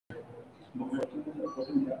Good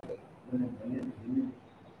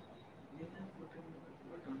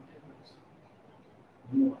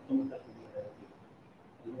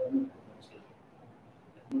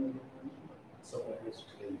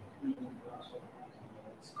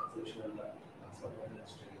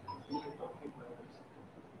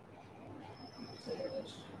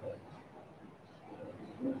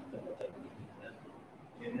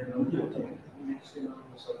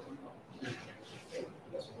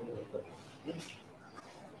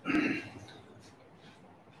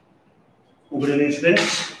evening,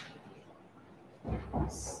 students.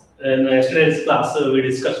 In yesterday's class, we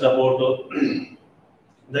discussed about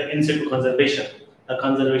the in situ conservation, the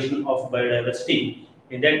conservation of biodiversity.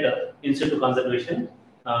 In that in situ conservation,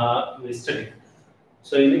 we studied.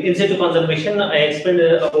 So in situ conservation, I explained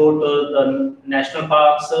about the national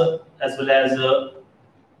parks as well as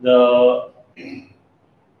the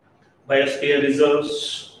biosphere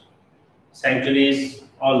reserves, sanctuaries,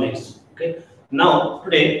 all these. Okay. Now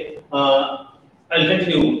today, I'll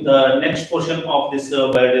continue the next portion of this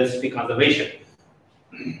biodiversity conservation.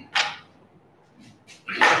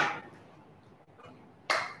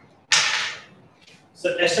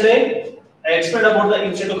 So yesterday I explained about the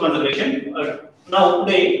in situ conservation. Now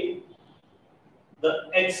today, the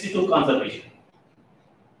ex situ conservation.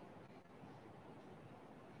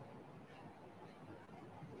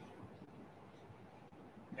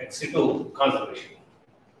 Ex situ conservation.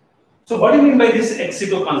 So what do you mean by this ex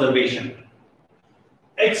situ conservation?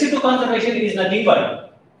 Ex situ conservation is nothing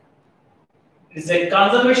but it is a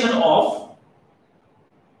conservation of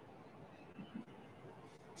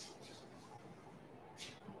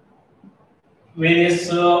various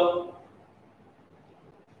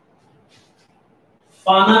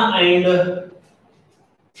fauna and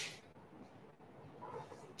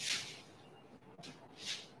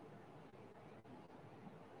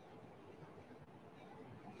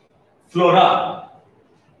flora,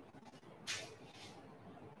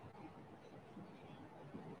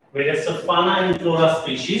 various fauna and flora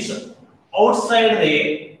species outside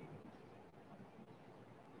the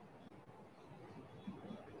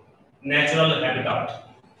natural habitat.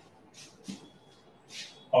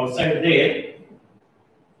 Outside there,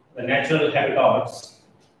 the natural habitats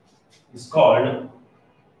is called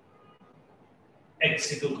ex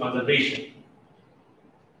situ conservation.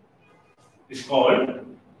 It's called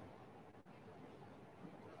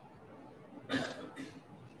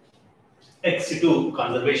ex situ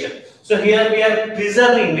conservation. So here we are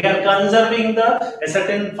preserving, we are conserving a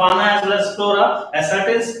certain fauna as well as flora, a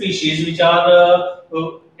certain species which are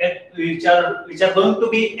going to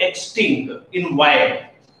be extinct in wild.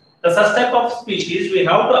 The such type of species we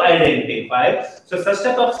have to identify. So such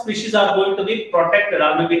type of species are going to be protected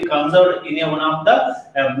or maybe conserved in one of the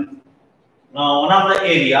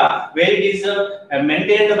area where it is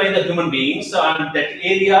maintained by the human beings, and that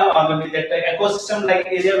area or maybe that ecosystem like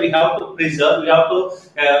area we have to preserve, we have to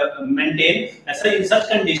maintain. So in such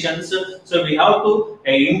conditions, so we have to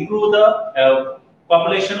improve the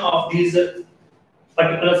population of these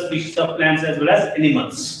particular species of plants as well as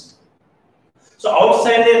animals. So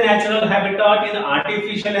outside their natural habitat, in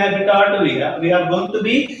artificial habitat, we are going to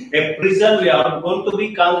be preserve, we are going to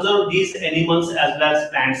be conserve these animals as well as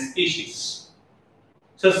plant species.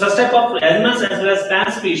 So such type of animals as well as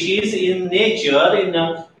plant species in nature,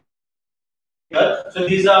 so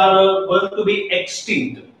these are going to be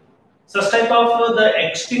extinct. Such type of the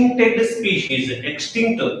extincted species,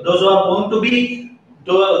 those who are going to be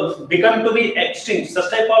become to be extinct. Such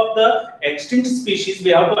type of the extinct species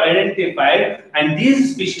we have to identify, and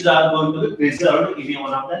these species are going to be preserved in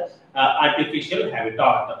one of the artificial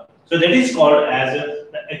habitat. So that is called as the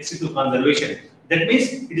ex situ conservation. That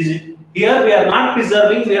means it is here we are not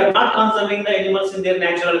preserving, we are not conserving the animals in their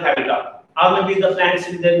natural habitat, or maybe the plants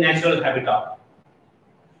in their natural habitat.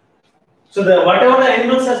 So whatever the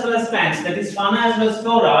animals as well as plants, that is fauna as well as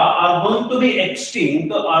flora, are going to be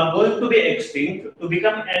extinct, to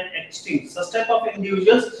become an extinct. Such type of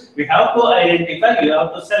individuals we have to identify, we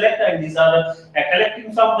have to select, and these are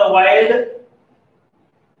collecting from the wild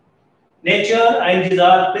nature, and these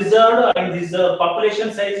are preserved, and this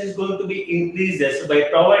population size is going to be increases by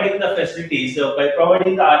providing the facilities, by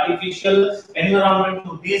providing the artificial environment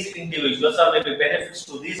to these individuals, or maybe benefits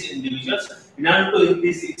to these individuals in order to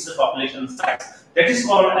increase its population size. That is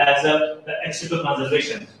called as the ex situ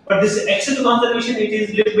conservation. But this ex situ conservation, it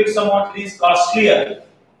is little bit somewhat costlier.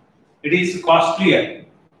 It is costlier.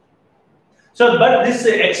 So, but this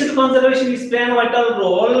ex situ conservation is playing a vital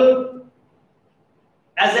role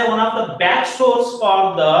as one of the back source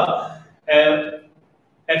for the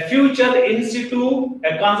a future in situ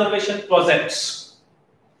conservation projects.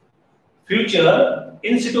 future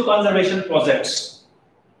in situ conservation projects.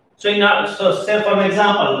 So, say for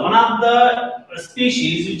example, one of the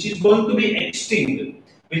species which is going to be extinct,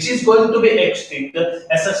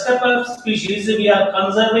 as a step of species, we are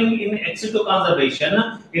conserving in ex situ conservation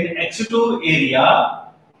in ex situ area.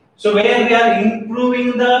 So where we are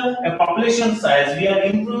improving the population size, we are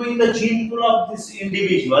improving the gene pool of this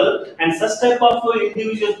individual, and such type of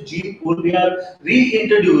individual gene pool we are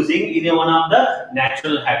reintroducing in one of the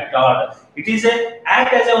natural habitat. It is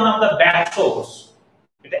act as one of the back source.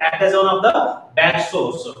 It acts as one of the back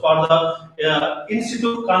source for the in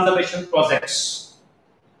situ conservation projects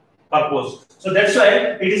purpose. So that's why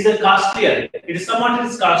it is costlier. It is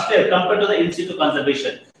costlier compared to the in situ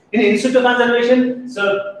conservation. In situ conservation,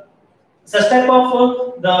 so such type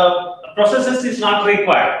of the processes is not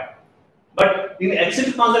required. But in ex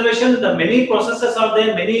situ conservation, the many processes are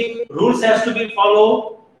there, many rules has to be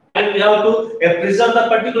followed, and we have to preserve the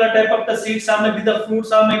particular type of the seeds, or maybe the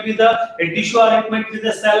fruits, or maybe the tissue, or it might be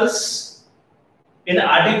the cells in an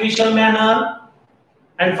artificial manner.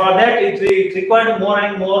 And for that, it required more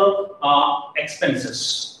and more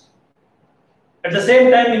expenses. At the same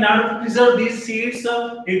time, in order to preserve these seeds,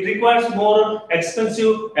 it requires more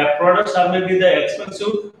expensive products, or maybe the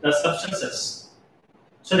expensive substances.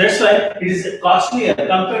 So that's why it is costlier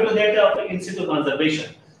compared to that of in situ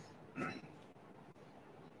conservation.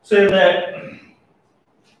 So the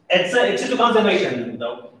ex situ conservation,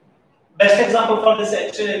 the best example for this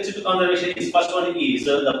ex situ conservation is first one is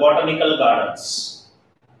the botanical gardens.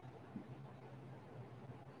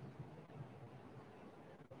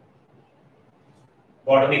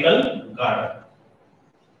 Botanical garden.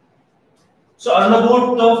 So around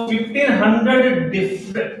about 1500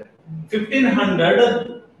 the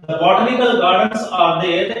botanical gardens are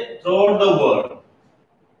there throughout the world.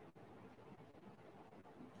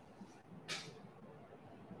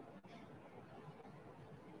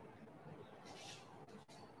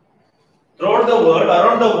 Throughout the world,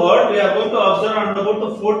 around the world, we are going to observe around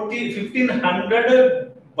about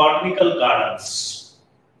 1500 botanical gardens.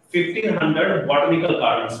 1500 botanical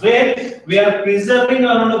gardens, where we are preserving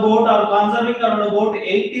around about or conserving around about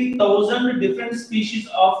 80,000 different species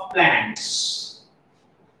of plants.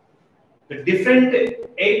 The different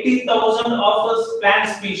 80,000 of plant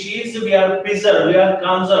species we are preserved, we are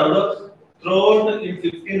conserved throughout in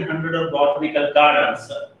 1500 botanical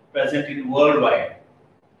gardens present in worldwide.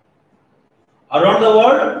 Around the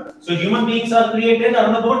world, so human beings are created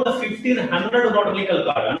around about the 1500 botanical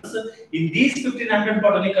gardens. In these 1500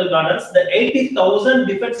 botanical gardens, the 80,000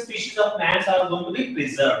 different species of plants are going to be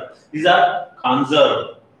preserved. These are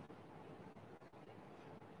conserved.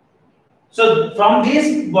 So from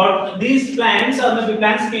these plants or maybe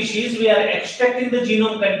plant species, we are extracting the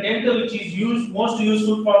genome content, which is most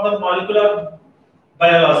useful for the molecular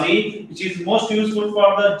biology, which is most useful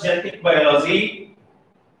for the genetic biology,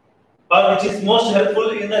 or which is most helpful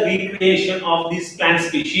in the recreation of these plant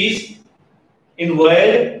species in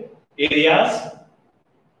wild areas.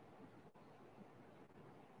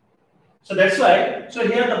 So that's why, so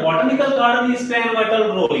here the botanical garden is playing a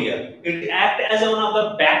vital role here. It acts as one of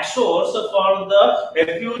the back source for the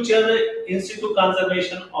future in situ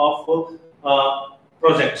conservation of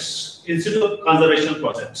projects, in situ conservation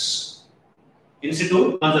projects.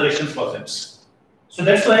 So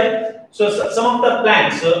that's why, so some of the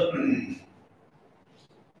plants,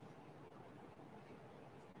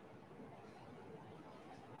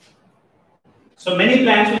 so many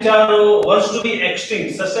plants which are was to be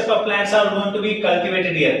extinct, such type of plants are going to be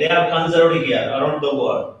cultivated here. They are conserved here around the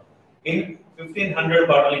world in 1500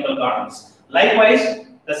 botanical gardens. Likewise,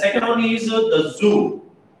 the second one is the zoo.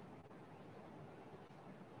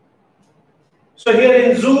 So here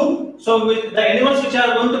in zoo, so with the animals which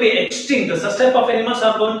are going to be extinct, such type of animals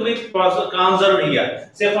are going to be conserved here.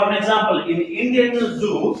 Say for an example, in Indian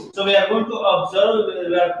zoo, so we are going to observe,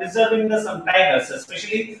 we are preserving some tigers,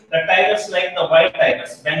 especially the tigers like the white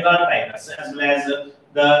tigers, Bengal tigers, as well as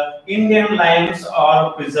the Indian lions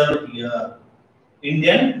are preserved here.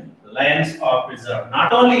 Indian lions are preserved.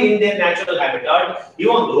 Not only in their natural habitat,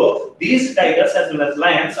 even though these tigers as well as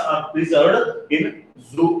lions are preserved in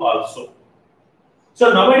zoo also.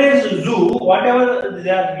 So nowadays, zoo, whatever they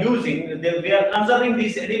are using, they are conserving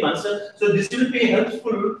these animals. So this will be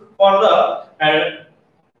helpful for the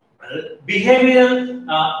behavioral,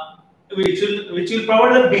 which will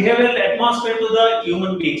provide a behavioral atmosphere to the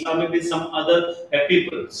human beings or maybe some other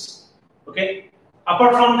peoples. Okay.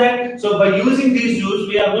 Apart from that, so by using these zoos,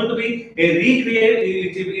 we are going to be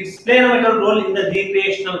it's playing a vital role in the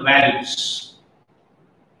recreational values.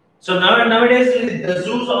 So nowadays, the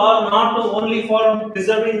zoos are not only for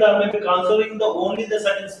preserving the maybe conserving only the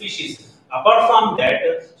certain species. Apart from that,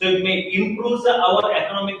 so it may improve our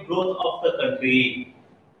economic growth of the country,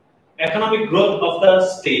 economic growth of the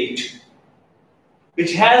state,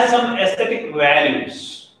 which has some aesthetic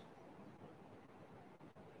values,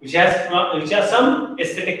 which has some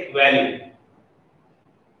aesthetic value.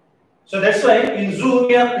 So that's why in zoo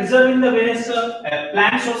we are preserving the various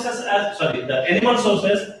plant sources, the animal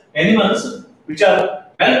sources, animals which are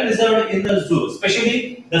well preserved in the zoo,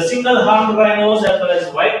 especially the single horned rhinos as well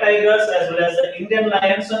as white tigers as well as the Indian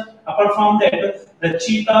lions. Apart from that, the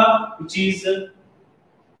cheetah, which is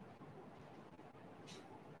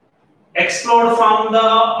explored from the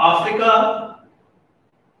Africa,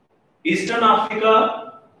 Eastern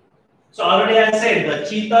Africa. So already I said the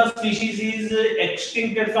cheetah species is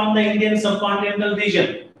extincted from the Indian subcontinental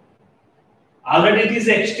region. Already it is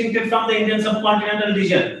extincted from the Indian subcontinental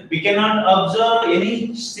region. We cannot observe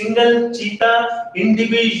any single cheetah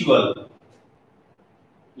individual.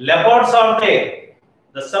 Leopards are there.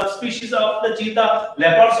 The subspecies of the cheetah,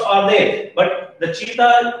 leopards are there, but the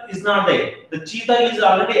cheetah is not there. The cheetah is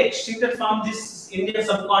already extincted from this Indian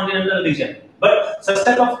subcontinental region. But such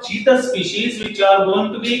type of cheetah species which are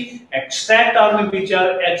going to be extracted or maybe which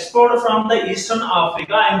are exported from the Eastern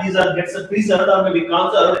Africa, and these are gets preserved or maybe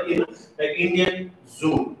conserved in the Indian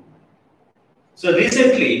zoo. So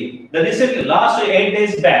recently, last 8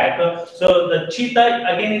 days back, so the cheetah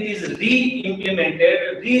again it is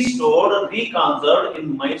re-implemented, restored, reconserved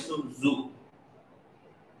in Mysore Zoo.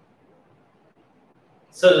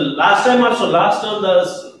 So last time also, the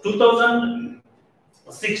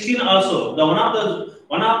 2016 also, the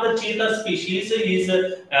one of the cheetah species is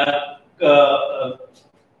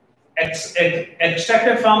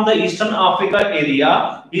extracted from the Eastern Africa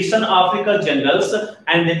area, Eastern Africa jungles,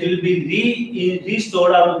 and it will be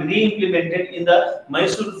restored or re-implemented in the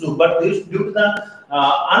Mysore Zoo. But due to the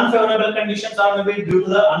unfavorable conditions or maybe due to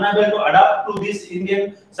the unable to adapt to this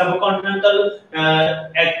Indian subcontinental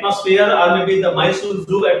atmosphere or maybe the Mysore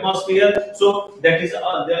Zoo atmosphere, so that is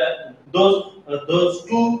those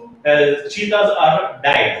two cheetahs are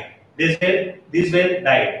died. These were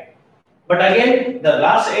died. But again, the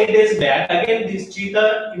last 8 days back, again this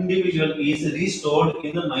cheetah individual is restored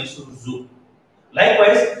in the Mysore Zoo.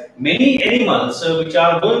 Likewise, many animals which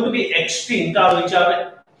are going to be extinct or which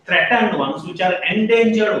are threatened ones, which are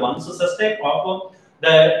endangered ones, so such type of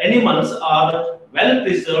the animals are well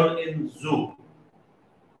preserved in zoo.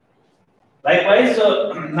 Likewise,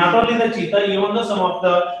 not only the cheetah, even some of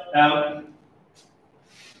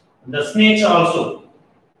the snakes also.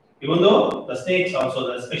 Even though the snakes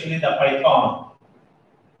also, especially the python,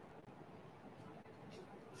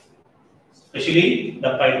 species,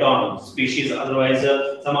 otherwise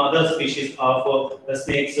some other species of the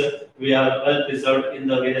snakes, we are well preserved in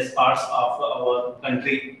the various parts of our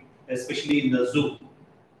country, especially in the zoo.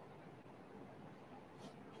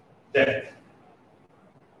 That.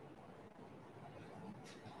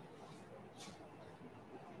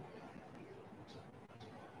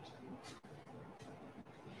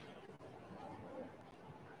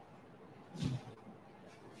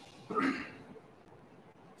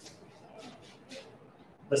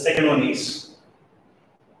 The second one is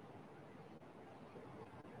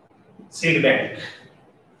seed bank.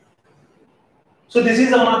 So this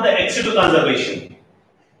is one of the ex situ conservation.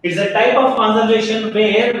 It's a type of conservation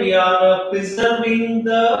where we are preserving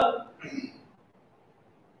the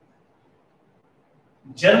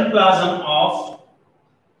germplasm of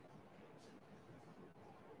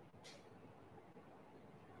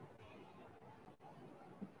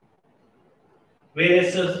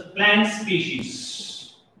various plant species.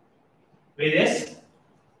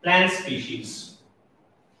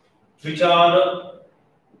 Which are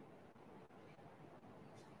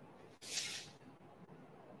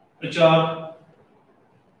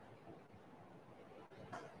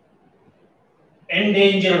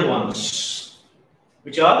endangered ones.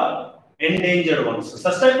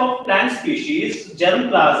 Such type of plant species,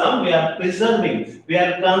 germplasm, we are preserving, we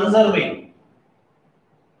are conserving.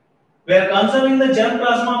 We are conserving the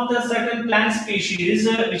germplasm of the certain plant species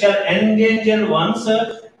which are endangered ones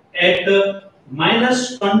at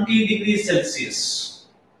minus 20 degrees Celsius.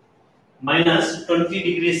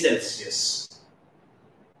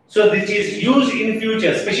 So this is used in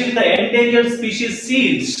future, especially the endangered species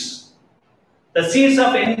seeds. The seeds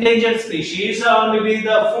of endangered species or maybe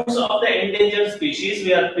the fruits of the endangered species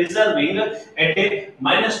we are preserving at a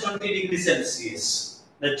minus 20 degrees Celsius.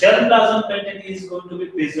 The germplasm content is going to be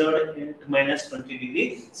preserved at minus 20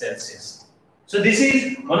 degrees Celsius. So this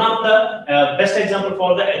is one of the best example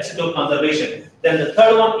for the ex situ conservation. Then the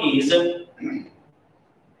third one is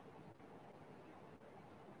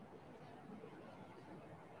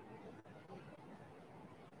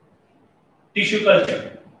tissue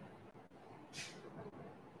culture.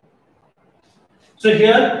 So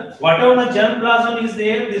here, whatever the germplasm is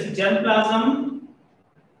there, this germplasm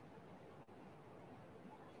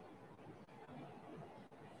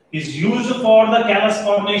is used for the callus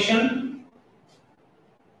formation,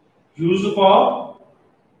 used for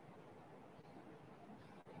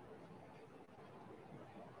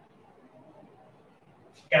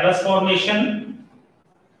callus formation.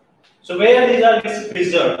 So where these are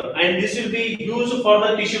preserved, and this will be used for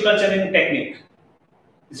the tissue culturing technique.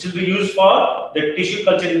 This will be used for the tissue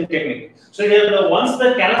culturing technique. So here, once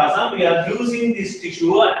the callus, we are using this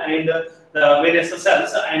tissue and the various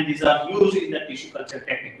cells, and these are used in the tissue culture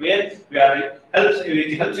technique, where it helps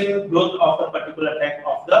in growth of the particular type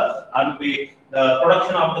of the, or maybe the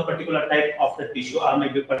production of the particular type of the tissue, or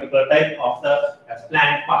maybe particular type of the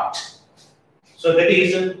plant part. So that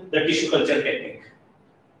is the tissue culture technique.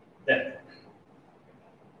 Then.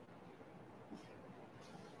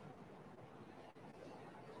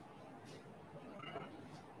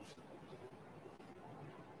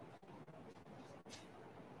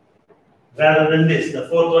 Rather than this, the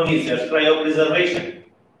fourth one is cryopreservation.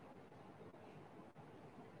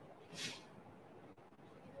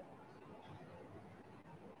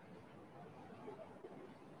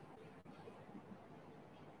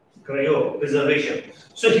 Cryopreservation.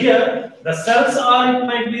 So here, the cells are, it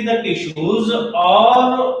might be the tissues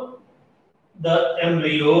or the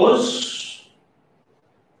embryos,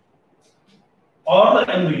 or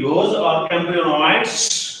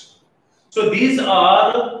embryonoids. So these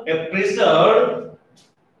are preserved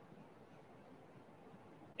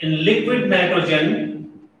in liquid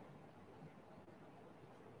nitrogen.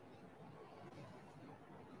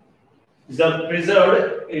 These are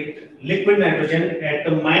preserved in liquid nitrogen at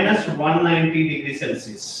minus 190 degrees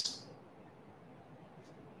Celsius.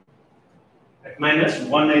 At minus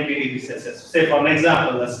 190 degrees Celsius. Say for an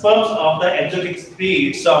example, the sperms of the exotic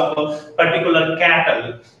breeds of a particular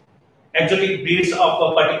cattle, or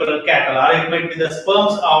it might be the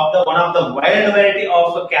sperms of the one of the wild variety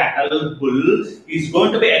of a cattle, bull, is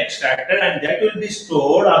going to be extracted, and that will be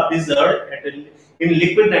stored or preserved in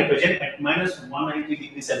liquid nitrogen at minus 190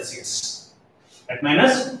 degrees Celsius. At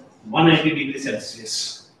minus 190 degrees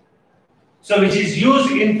Celsius. So which is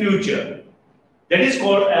used in future. That is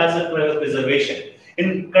called as a cryopreservation.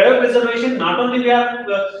 In cryopreservation, not only we are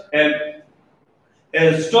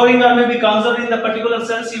storing or maybe conserving the particular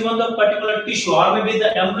cells, even the particular tissue, or maybe the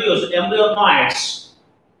embryonoids.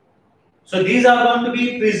 So these are going to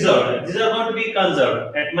be preserved, these are going to be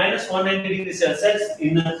conserved at minus 190 degrees Celsius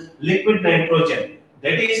in liquid nitrogen.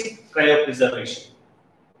 That is cryopreservation.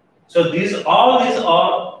 So all these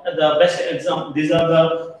are the best example. These are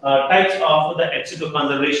the types of the ex situ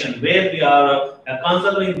conservation, where we are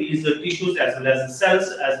conserving these tissues as well as the cells,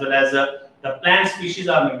 as well as the plant species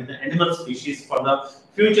or maybe the animal species for the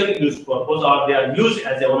future use purpose, or they are used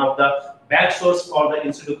as one of the back source for the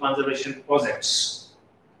in situ conservation projects.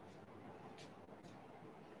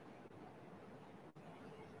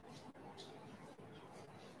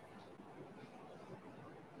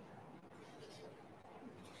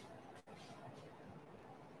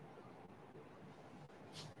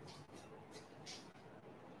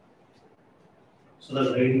 So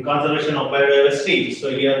the conservation of biodiversity. So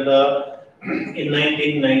here in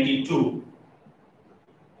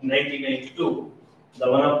 1992, the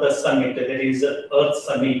one of the summit, that is Earth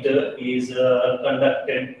Summit, is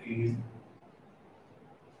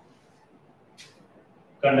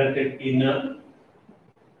conducted in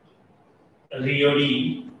Rio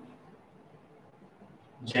de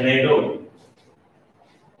Janeiro,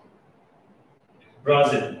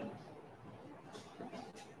 Brazil.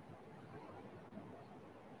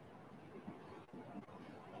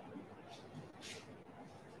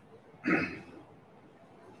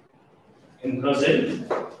 In Brazil,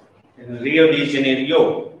 in Rio de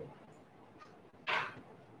Janeiro.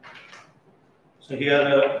 So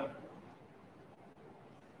here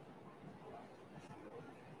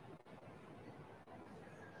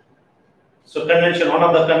so convention, one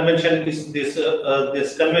of the convention is this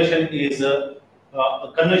this convention is a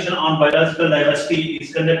convention on biological diversity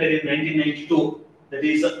is conducted in 1992. That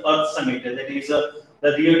is Earth Summit. That is the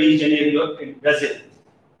Rio de Janeiro in Brazil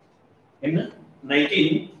in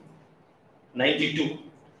 1992.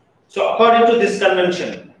 So according to this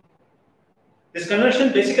convention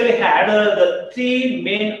basically had the three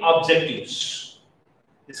main objectives.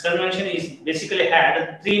 This convention is basically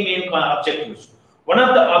had three main objectives. One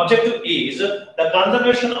of the objective is the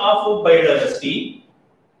conservation of biodiversity.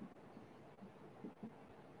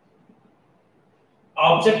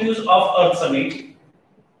 Objectives of Earth Summit.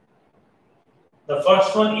 The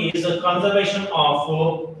first one is the conservation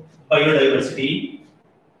of biodiversity.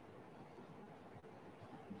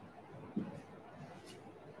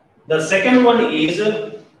 The second one is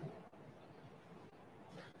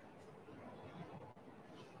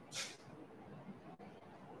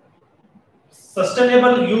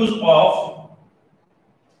sustainable use of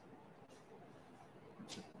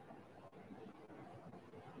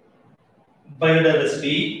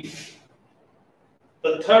biodiversity.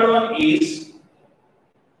 The third one is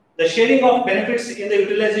the sharing of benefits in the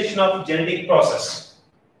utilization of genetic process.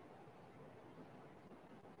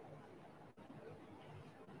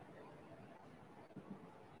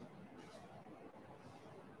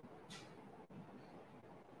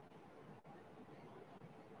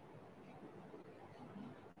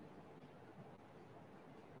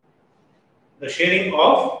 The sharing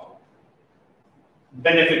of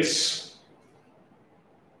benefits.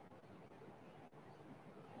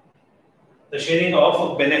 The sharing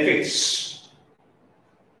of benefits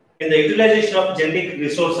in the utilization of genetic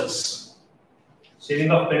resources.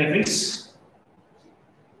 Sharing of benefits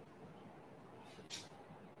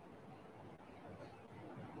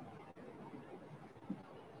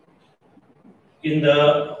in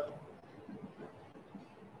the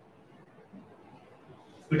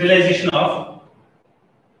utilization of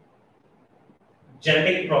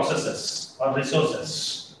genetic processes or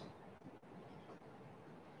resources.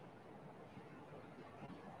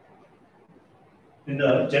 In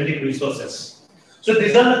the genetic resources. So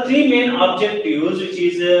these are the three main objectives, which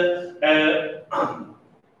is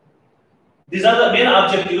these are the main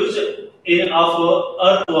objectives of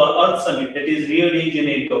Earth Summit, that is Rio de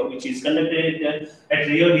Janeiro, which is conducted at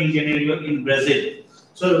Rio de Janeiro in Brazil.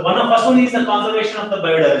 So first one is the conservation of the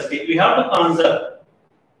biodiversity. We have to conserve.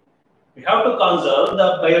 We have to conserve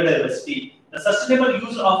the biodiversity, the sustainable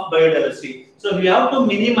use of biodiversity. So we have to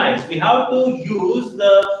minimize. We have to use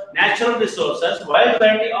the natural resources, wide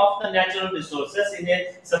variety of the natural resources in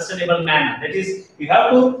a sustainable manner. That is, we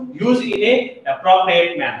have to use in a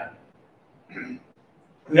appropriate manner.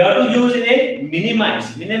 We have to use in a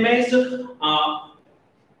minimize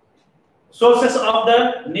sources of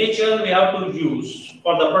the nature we have to use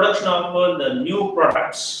for the production of the new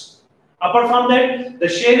products. Apart from that, the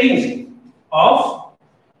sharing of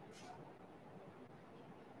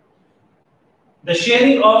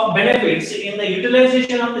benefits in the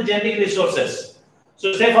utilization of the genetic resources.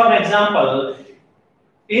 So, say for example,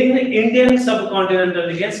 in Indian subcontinental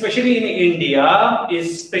region, especially in India,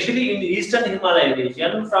 especially in the eastern Himalaya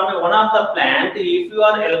region, from one of the plant, if you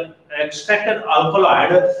are extracted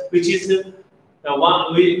alkaloid, which is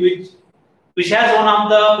which has one of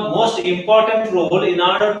the most important role in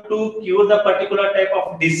order to cure the particular type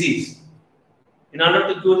of disease. In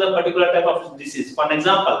order to cure the particular type of disease, for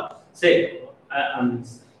example, say,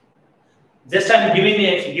 just I'm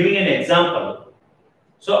giving an example.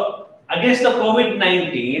 So against the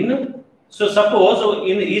COVID-19, so suppose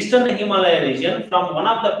in the eastern Himalaya region, from one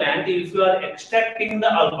of the plant, if you are extracting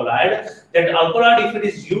the alkaloid, that alkaloid, if it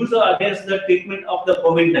is used against the treatment of the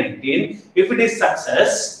COVID-19, if it is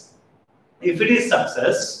success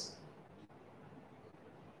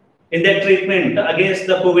in that treatment against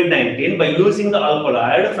the COVID-19 by using the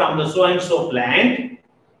alkaloid from the so and so plant,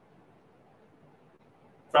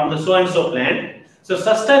 so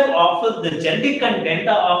such type of the genetic content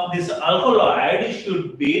of this alkaloid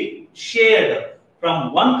should be shared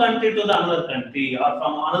from one country to the another country, or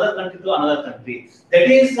from another country to another country. That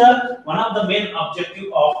is one of the main objective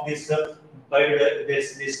of this Earth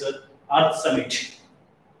Summit.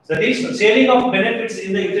 So this sharing of benefits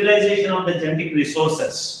in the utilization of the genetic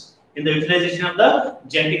resources.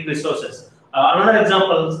 Another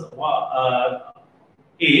example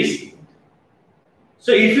is,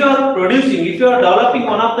 so if you are developing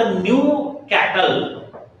one of the new cattle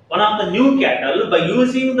by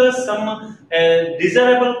using some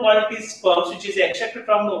desirable quality sperms, which is extracted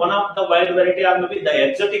from one of the wild variety or maybe the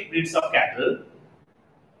exotic breeds of cattle.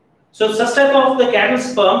 So such type of the cattle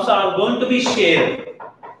sperms are going to be shared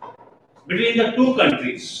between the two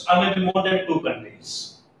countries or maybe more than two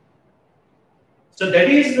countries. So that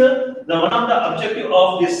is the one of the objective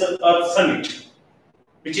of this Earth Summit,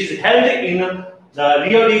 which is held in the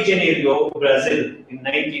Rio de Janeiro, Brazil in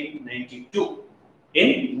 1992.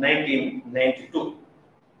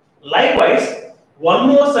 Likewise, one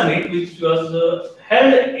more summit which was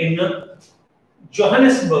held in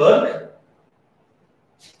Johannesburg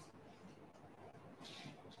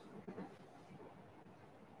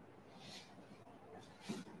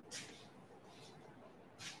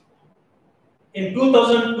in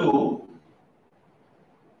 2002.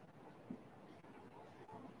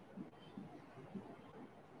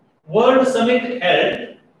 World Summit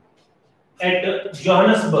held at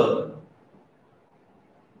Johannesburg,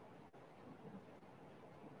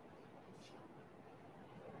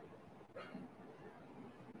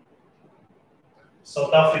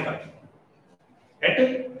 South Africa.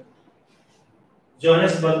 At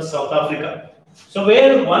Johannesburg, South Africa. So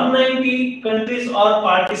where 190 countries are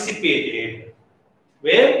participated,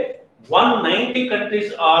 where 190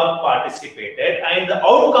 countries are participated, and the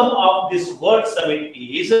outcome of this World Summit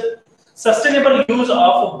is sustainable use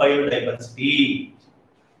of biodiversity.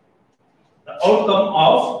 The outcome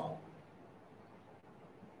of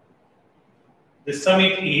the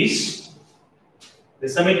summit is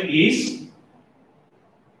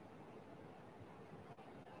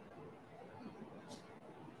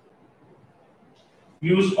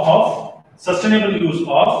use of sustainable use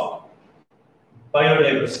of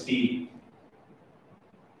biodiversity.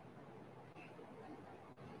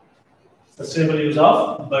 Sustainable use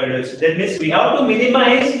of biodiversity. That means we have to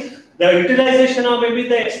minimize the utilization or maybe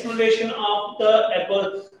the exploitation of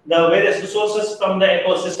the various resources from the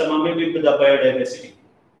ecosystem or maybe the biodiversity.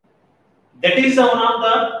 That is one of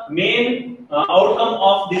the main outcome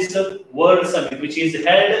of this World Summit, which is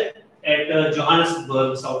held at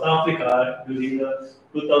Johannesburg, South Africa during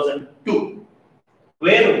 2002,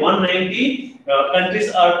 where 190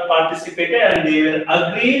 countries are participated and they were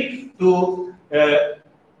agreed to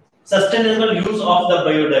sustainable use of the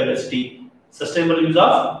biodiversity. Sustainable use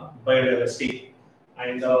of biodiversity.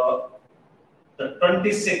 And the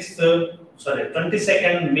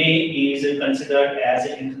 22nd May is considered as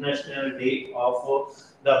an International Day of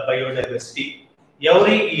the Biodiversity.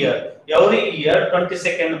 Every year,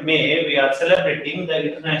 22nd May, we are celebrating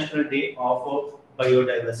the International Day of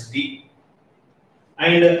Biodiversity.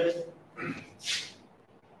 And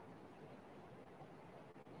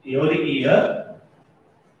every year,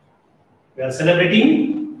 we are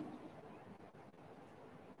celebrating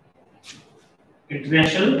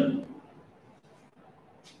International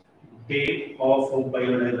Day of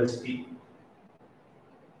Biodiversity.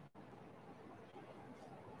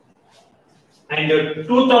 And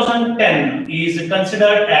 2010 is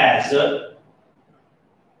considered as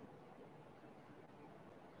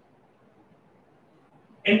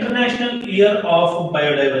International Year of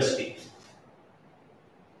Biodiversity.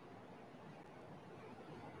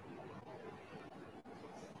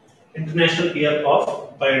 International Year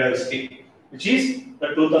of Biodiversity, which is the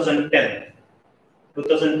 2010.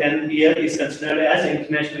 2010 year is considered as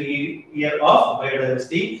International Year of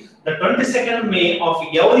Biodiversity. The 22nd May of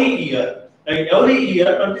every year,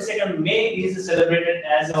 22nd May is celebrated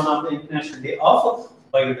as one of the International Day of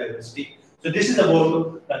Biodiversity. So this is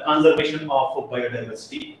about the conservation of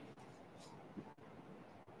biodiversity.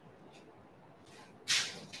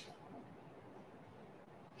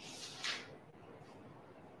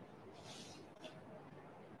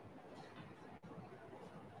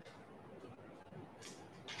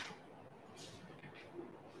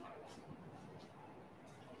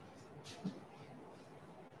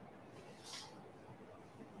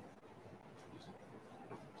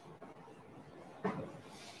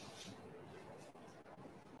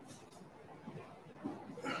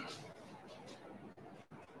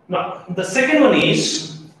 Now, the second one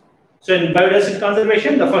is, so in biodiversity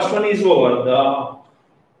conservation, the first one is over. The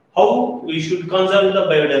how we should conserve the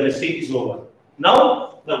biodiversity is over.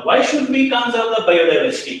 Now, the why should we conserve the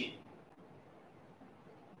biodiversity?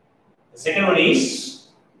 The second one is,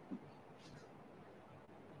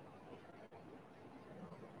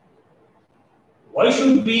 why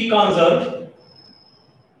should we conserve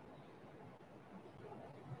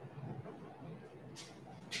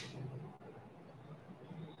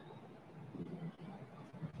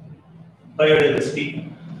biodiversity?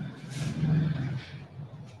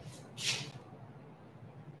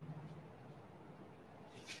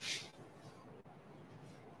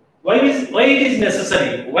 Why it is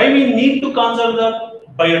necessary? Why we need to conserve the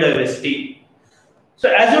biodiversity? So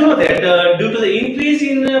as you know that due to the increase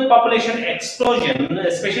in population explosion,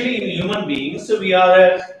 especially in human beings, so we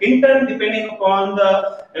are in turn depending upon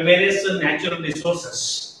the various natural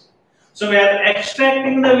resources. So we are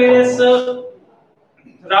extracting the various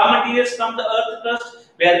raw materials from the earth crust.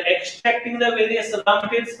 We are extracting the various raw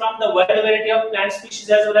materials from the wide variety of plant species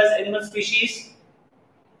as well as animal species.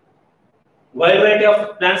 Wide variety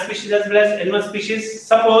of plant species as well as animal species.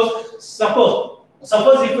 Suppose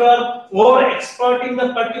if you are over exploiting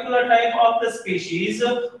the particular type of the species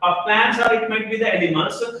of plants or it might be the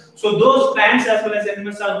animals, so those plants as well as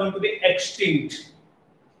animals are going to be extinct.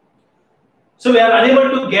 So we are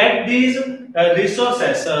unable to get these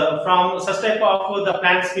resources from such type of the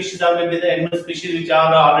plant species or maybe the animal species which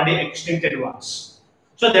are already extincted ones.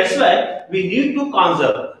 So that's why we need to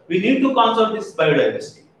conserve. We need to conserve this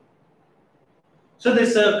biodiversity. So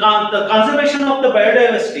this the conservation of the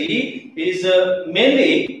biodiversity is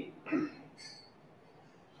mainly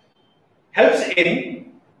helps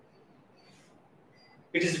in.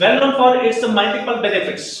 It is well known for its multiple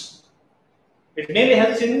benefits. It mainly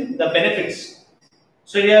helps in the benefits.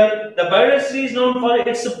 So here the biodiversity is known for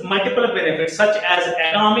its multiple benefits such as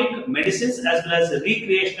economic, medicines as well as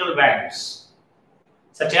recreational values.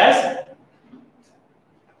 Such as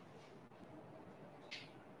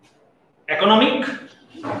economic,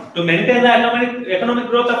 to maintain the economic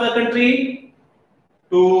growth of the country,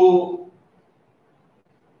 to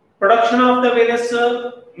production of the various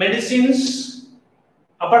medicines.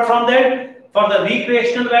 Apart from that, for the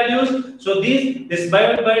recreational values, so this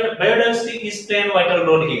biodiversity is playing a vital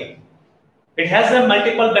role here. It has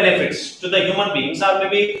multiple benefits to the human beings or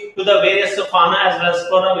maybe to the various fauna as well as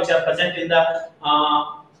flora which are present in the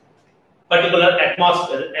particular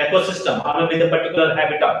atmosphere, ecosystem, or maybe the particular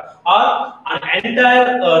habitat, or an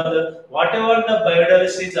entire earth, whatever the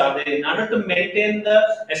biodiversities are there, in order to maintain the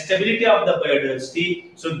stability of the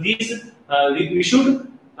biodiversity. So these we should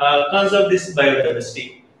conserve this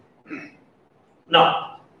biodiversity.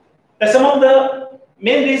 Now, some of the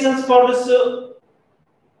main reasons for this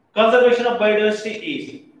conservation of biodiversity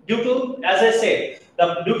is due to, as I said,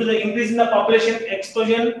 due to the increase in the population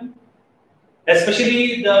explosion.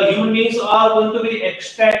 Especially the human beings are going to be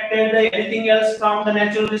extracted anything else from the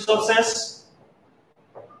natural resources.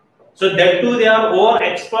 So that too they are over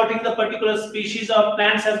exploiting the particular species of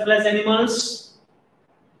plants as well as animals.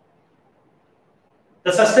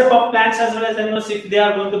 The subset of plants as well as animals, if they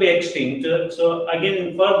are going to be extinct. So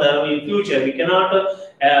again, further in future we cannot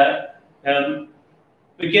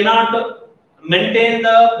maintain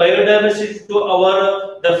the biodiversity to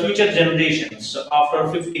the future generations after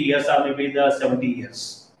 50 years or maybe the 70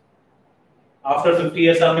 years. After 50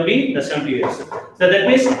 years or maybe the 70 years. So that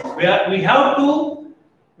means we have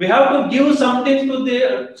to give something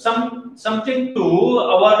to something to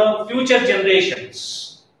our future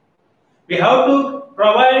generations. We have to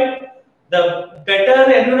provide the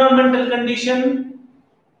better environmental condition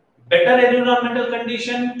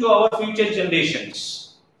to our future generations.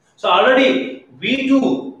 So already we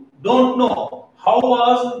too don't know how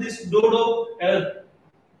was this dodo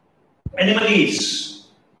animal is.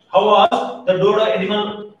 How was the dodo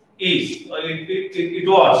animal is? It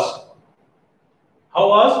was. How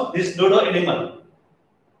was this dodo animal?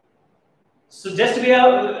 So just we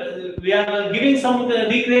are giving some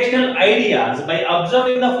recreational ideas by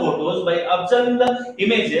observing the photos, by observing the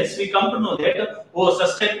images. We come to know that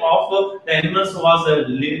such type of the animals was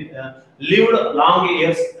lived long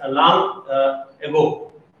years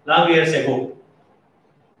ago.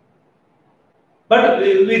 But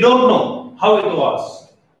we don't know how it was.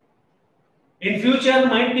 In future,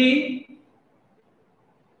 might be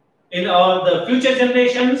in the future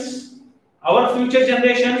generations, our future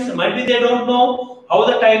generations, might be they don't know how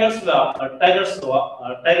the tigers were,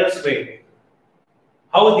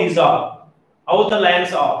 how these are, how the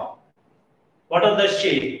lions are, what are the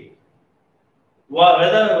shape,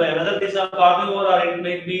 whether these are carnivore or it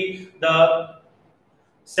may be the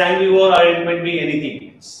sanguivore or it might be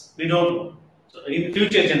anything else. We don't know. So in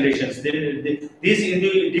future generations, these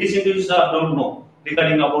individuals don't know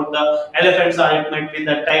regarding about the elephants or it might be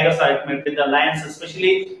the tigers or it might be the lions,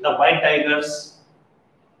 especially the white tigers.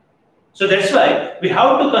 So that's why we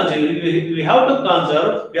have to conserve. We have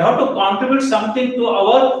to contribute something to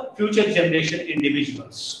our future generation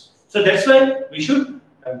individuals. So that's why we should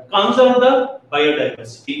conserve the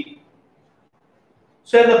biodiversity.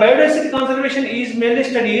 So the biodiversity conservation is mainly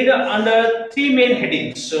studied under three main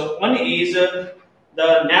headings. So one is the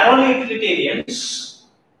narrowly utilitarians.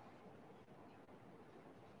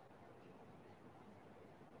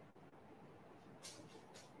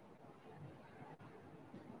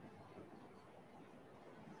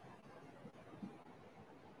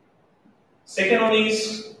 Second one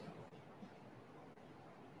is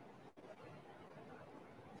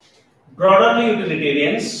broaderly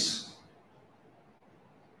utilitarians.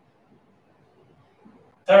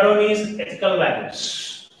 Third one is ethical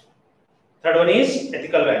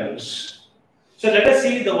values. So let us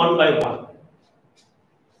see the one by one.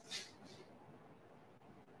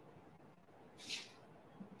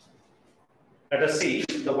 Let us see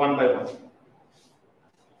the one by one.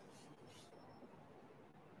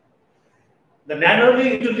 The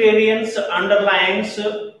narrowly utilitarians underlines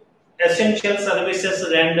essential services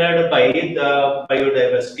rendered by the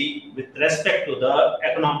biodiversity with respect to the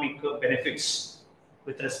economic benefits.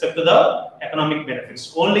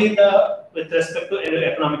 Only with respect to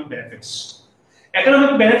economic benefits.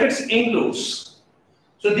 Economic benefits includes.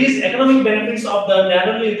 So these economic benefits of the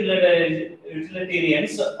narrowly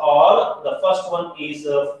utilitarians are, the first one is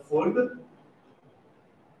food,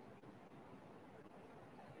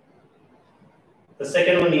 the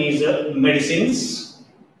second one is medicines,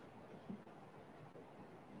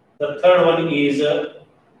 the third one is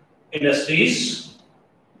industries,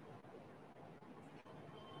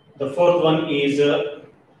 the fourth one is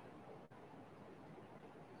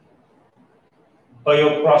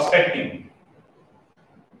bioprospecting.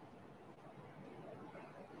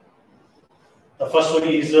 The first one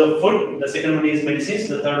is food, the second one is medicines,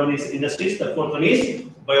 the third one is industries, the fourth one is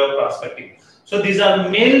bioprospecting. So these are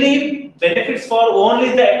mainly benefits for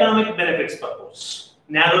only the economic benefits purpose.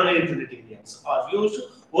 Narrowly utilitarians are used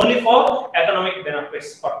only for economic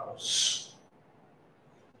benefits purpose.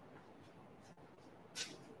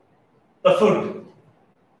 The food.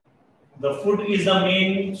 The food is the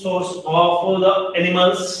main source of the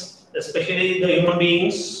animals, especially the human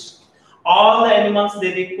beings. All the animals,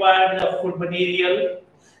 they require the food material.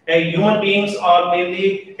 Human beings are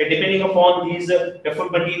mainly depending upon these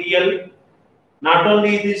food material. Not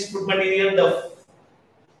only this food material,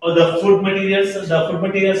 the food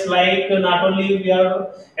materials like not only we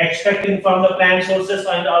are extracting from the plant sources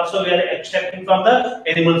and also we are extracting from the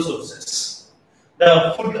animal sources.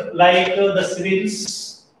 The food like the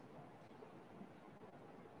cereals,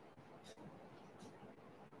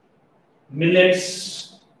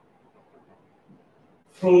 millets,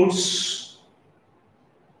 fruits,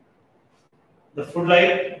 the food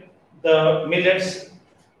like the millets,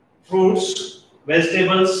 fruits,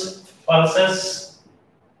 vegetables, pulses,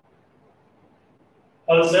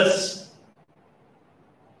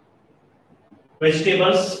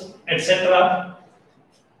 vegetables, etc.,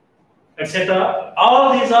 etc.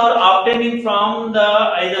 All these are obtaining from the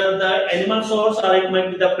either the animal source or it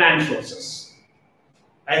might be the plant sources.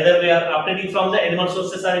 Either we are obtaining from the animal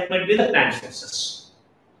sources or it might be the plant sources.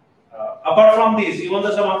 Apart from these, even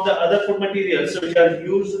some of the other food materials which are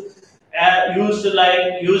used as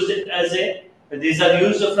a, these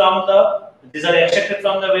are extracted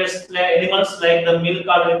from the waste animals like the milk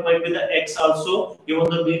or it might be the eggs also, even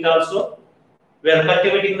the meat also. We are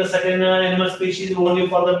cultivating the certain animal species only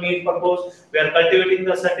for the meat purpose. We are cultivating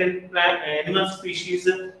the certain plant animal species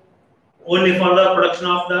only for the production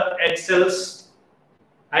of the egg cells,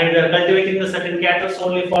 and we are cultivating the certain cattle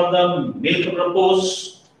only for the milk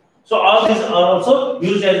purpose. So all these are also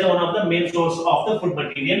used as one of the main source of the food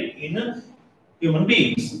material in human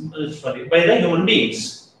beings. By the human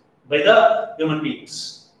beings.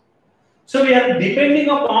 So we are depending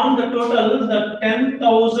upon the total, the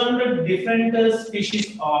 10,000 different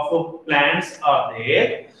species of plants are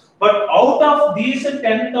there. But out of these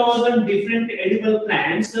 10,000 different edible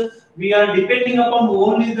plants, we are depending upon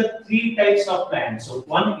only the 3 types of plants. So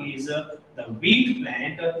one is the wheat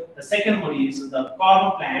plant, the second one is the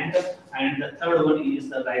corn plant, and the third one is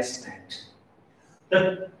the rice plant.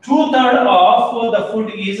 The 2/3 of the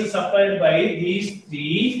food is supplied by these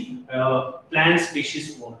 3 plant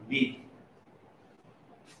species only.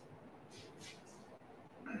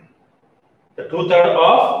 The 2/3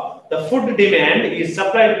 of the food demand is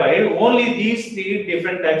supplied by only these 3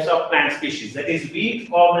 different types of plant species, that is wheat,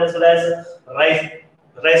 corn as well as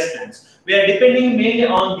rice plants. We are depending mainly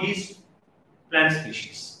on these plant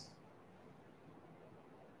species.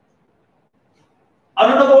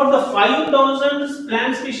 Around about the 5,000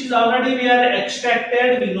 plant species already we are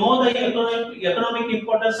extracted. We know the economic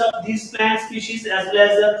importance of these plant species as well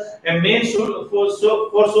as a main source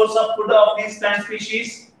of food of these plant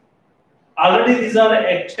species. Already these are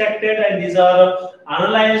extracted and these are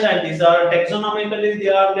analyzed and these are taxonomically they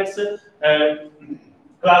are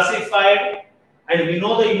classified, and we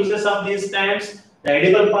know the uses of these plants, the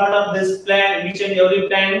edible part of this plant, each and every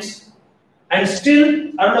plants, and still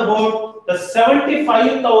around about the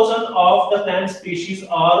 75,000 of the plant species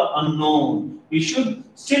are unknown. We should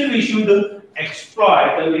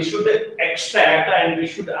exploit, we should extract, and we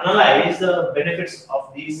should analyze the benefits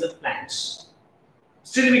of these plants.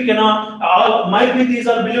 Still we cannot, might be these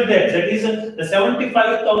are below that is the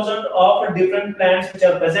 75,000 of different plants which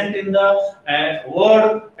are present in the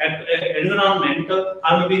world environment or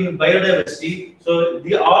maybe in biodiversity. So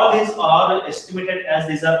all these are estimated as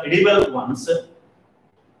these are edible ones.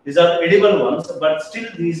 These are edible ones, but still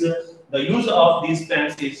the use of these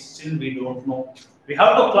plants is still we don't know. We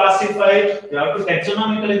have to classify, we have to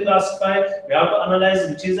taxonomically classify, we have to analyze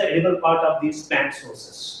which is the edible part of these plant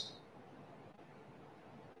sources.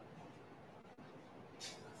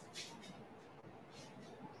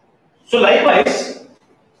 So likewise,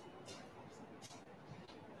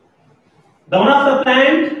 the one of the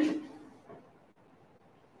plant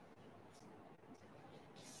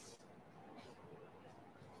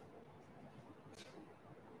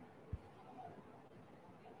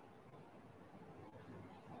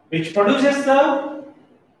which produces the,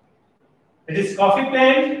 it is coffee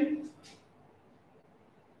plant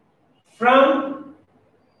from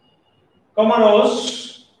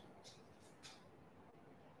Comoros,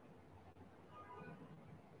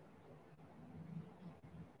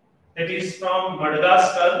 that is from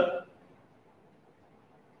Madagascar,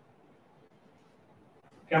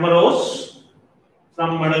 Comoros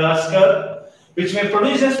from Madagascar, which may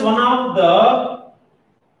produces one of the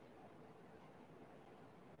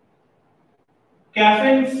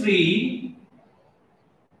caffeine-free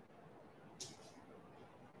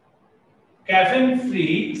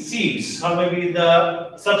seeds, or maybe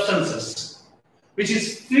the substances, which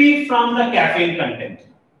is free from the caffeine content,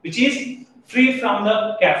 which is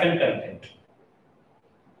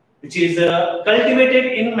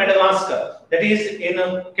cultivated in Madagascar, that is in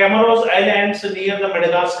Comoros Islands near the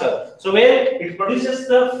Madagascar. So where it produces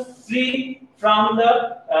the free from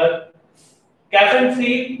the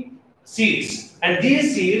caffeine-free seeds, and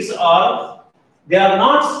these seeds are, they are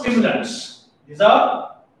not stimulants. These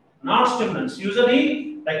are not stimulants.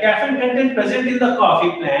 Usually the caffeine content present in the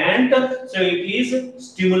coffee plant, so it is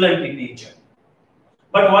stimulant in nature.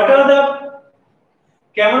 But what are the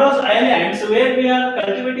Comoros Islands where we are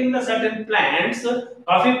cultivating the certain plants,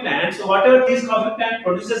 coffee plants? So whatever these coffee plant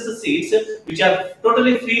produces the seeds which are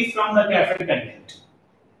totally free from the caffeine content.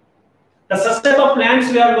 The such type of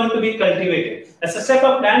plants we are going to be cultivated. The such type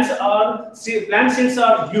of plants are, plant seeds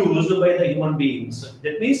are used by the human beings.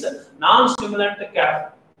 That means non-stimulant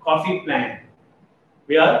coffee plant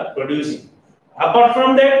we are producing. Apart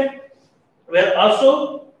from that, we are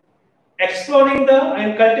also exploring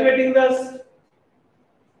and cultivating the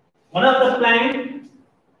one of the plant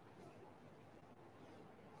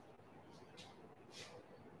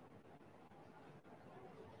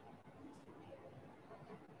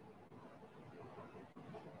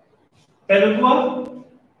Perugua.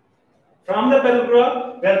 From the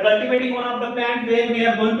Perugua, we are cultivating one of the plant where we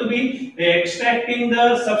are going to be extracting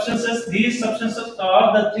the substances. These substances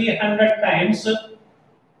are the 300 times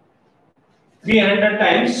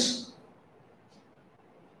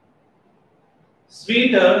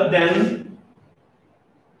sweeter than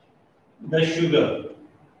the sugar.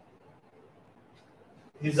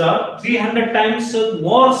 These are 300 times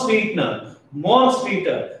more sweeter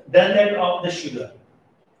than that of the sugar.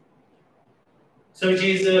 So which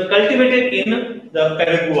is cultivated in the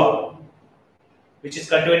Perugua,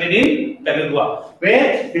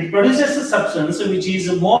 where it produces a substance which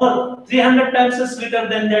is more 300 times sweeter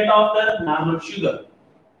than that of the normal sugar.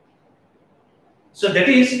 So that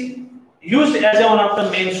is used as one of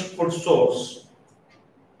the main food source.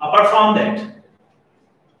 Apart from that,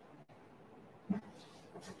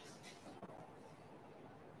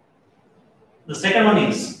 the second one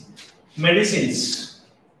is medicines.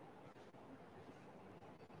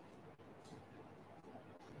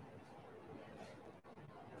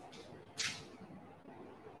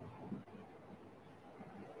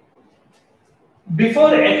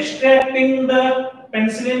 Before extracting the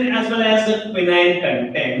penicillin as well as the quinine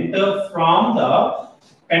content from the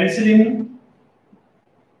penicillin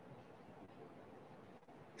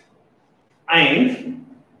and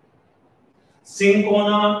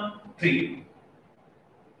cinchona tree,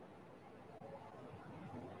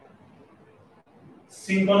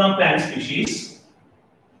 cinchona plant species,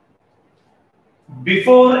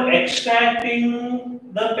 before extracting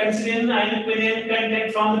the penicillin and quinine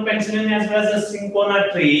content from the penicillin as well as the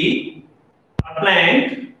cinchona tree, a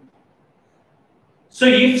plant. So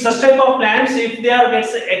if such type of plants, if they are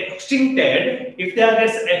gets extincted,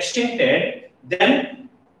 then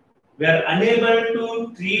we are unable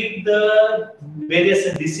to treat the various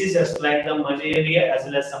diseases like the malaria as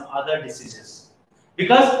well as some other diseases.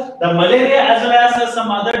 Because the malaria as well as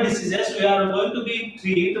some other diseases we are going to be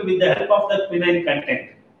treated with the help of the quinine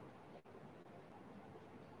content.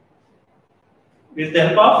 With the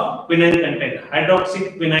help of quinine content,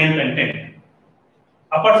 hydroxyquinine content.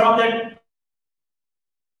 Apart from that,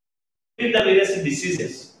 with the various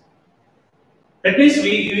diseases. That means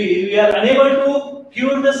we are unable to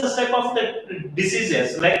cure the such type of the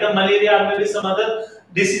diseases like the malaria or maybe some other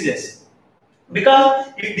diseases. Because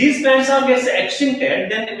if these plants are gets extincted,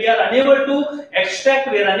 then we are unable to extract,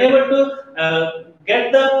 we are unable to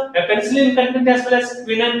get the penicillin content as well as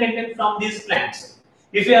quinine content from these plants.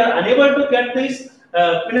 If we are unable to get this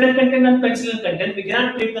quinine content and penicillin content, we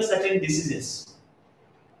cannot treat the certain diseases.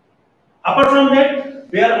 Apart from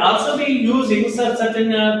that, we are also be using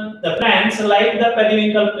certain the plants like the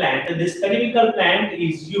periwinkle plant. This periwinkle plant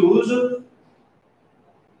is used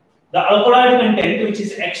the alkaloid content which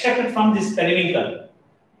is extracted from this periwinkle.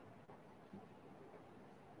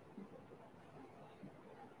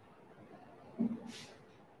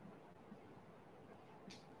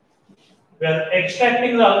 We are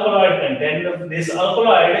extracting the alkaloid content. This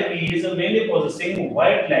alkaloid is mainly possessing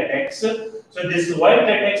white latex. So this white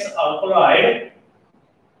latex alkaloid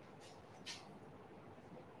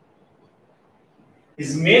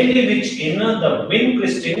is mainly rich in the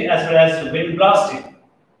vincristine as well as vinblastine,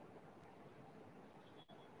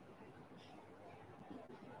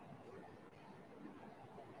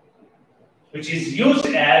 which is used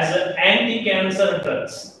as anti-cancer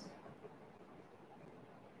drugs.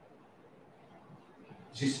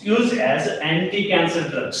 Is used as anti-cancer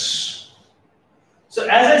drugs. So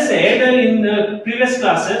as I said in the previous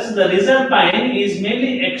classes, the reserve pine is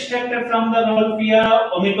mainly extracted from the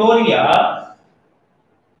Rolfia omitoria,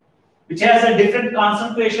 which has a different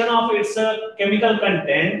concentration of its chemical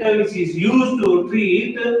content, which is used to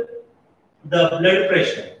treat the blood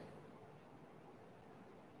pressure,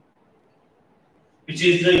 which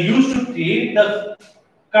is used to treat the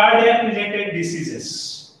cardiac related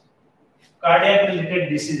diseases. Cardiac related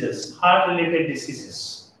diseases, heart related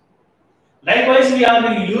diseases. Likewise, we are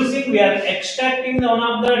extracting one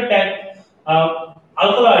of the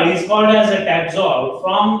alkaloid is called as a taxol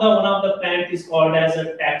from the one of the plant is called as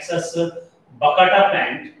a Taxus baccata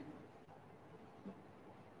plant.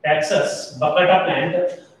 Taxus baccata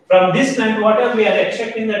plant. From this plant, whatever we are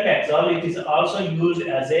extracting the taxol, it is also used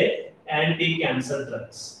as a anti-cancer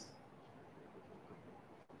drugs.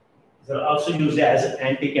 They are also used as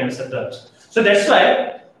anti-cancer drugs. So that's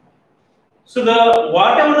why. So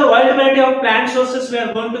whatever the wide variety of plant sources we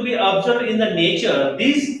are going to be observed in the nature,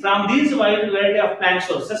 from these wide variety of plant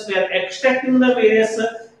sources, we are extracting the various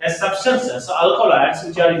substances, alkaloids,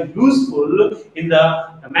 which are useful in the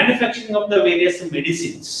manufacturing of the various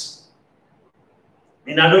medicines.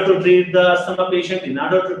 In order to treat the asthma patient, in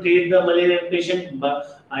order to treat the malaria patient,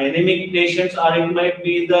 anemic patients, or it might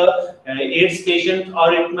be the AIDS patient,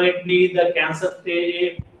 or it might be the cancer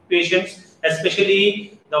patients,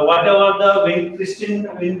 especially the whatever the vincristine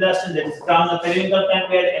vinblastine, that is from the periwinkle plant,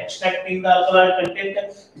 we are extracting the alkaloid content,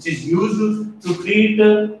 which is used to treat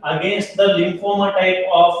against the lymphoma type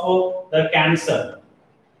of the cancer,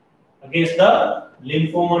 against the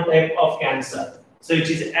lymphoma type of cancer. So it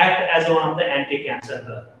is act as one of the anti-cancer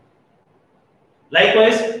drugs.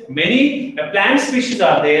 Likewise, many plant species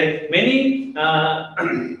are there, many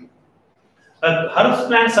herbs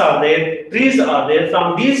plants are there, trees are there.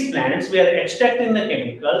 From these plants, we are extracting the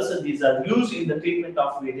chemicals. These are used in the treatment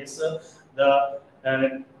of various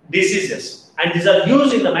diseases, and these are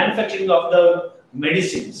used in the manufacturing of the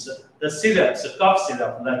medicines, the syrups, cough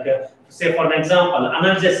syrup, like say for example,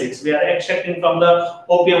 analgesics. We are extracting from the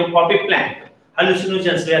opium poppy plant.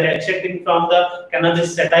 Hallucinogens, we are extracting from the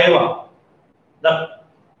cannabis sativa. The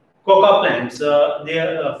coca plants,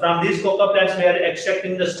 from these coca plants, we are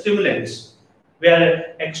extracting the stimulants. We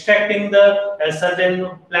are extracting the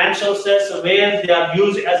certain plant sources where they are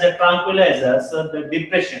used as a tranquilizers, the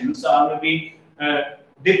depressions, or maybe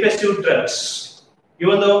depressive drugs.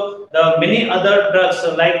 Even though the many other drugs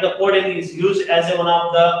like the codeine is used as one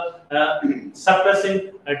of the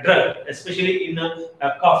suppressing drug, especially in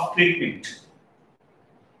a cough treatment,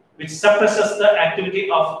 which suppresses the activity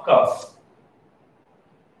of cough.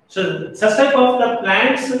 So such type of the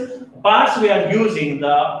plants parts we are using,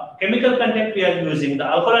 the chemical content we are using, the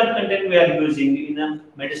alkaloid content we are using in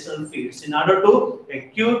medicinal fields in order to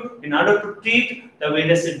cure, in order to treat the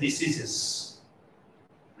various diseases.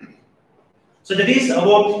 So that is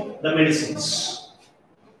about the medicines.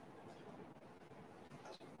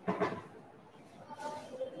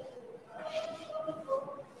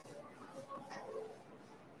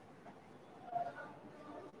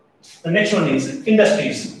 The next one is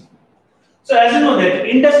industries. So as you know that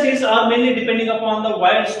industries are mainly depending upon the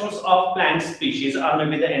wild source of plant species or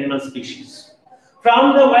maybe the animal species.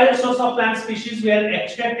 From the wild source of plant species, we are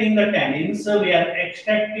extracting the tannins, we are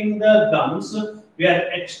extracting the gums, we are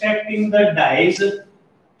extracting the dyes,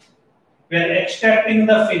 we are extracting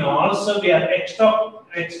the phenols, we are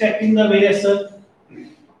extracting the various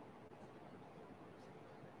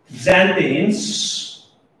xanthines.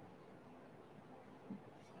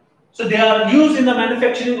 So they are used in the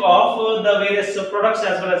manufacturing of the various products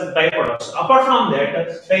as well as byproducts. Apart from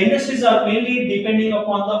that, the industries are mainly depending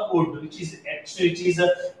upon the wood, which is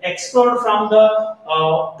explored from the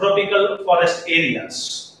tropical forest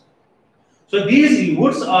areas. So these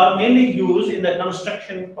woods are mainly used in the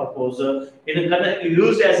construction purpose,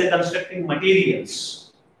 used as a constructing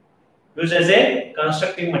materials. Used as a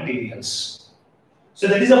constructing materials. So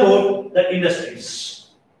that is about the industries.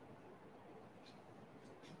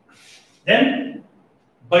 Then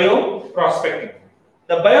bioprospecting.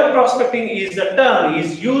 The bioprospecting is the term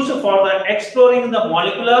is used for the exploring the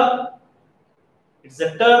molecular. It's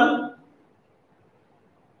a term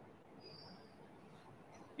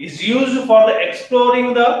is used for the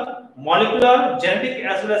exploring the molecular, genetic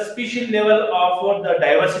as well as species level of the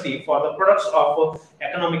diversity for the products of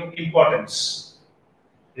economic importance.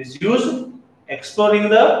 It is used exploring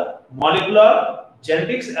the molecular,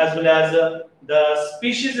 genetics as well as the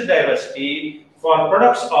species diversity for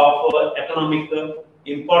products of economic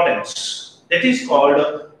importance. That is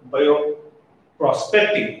called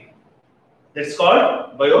bioprospecting. That's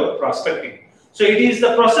called bioprospecting. So it is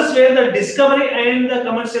the process where the discovery and the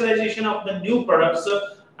commercialization of the new products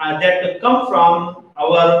that come from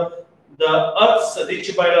the Earth's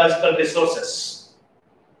rich biological resources.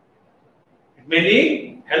 It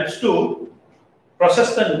mainly helps to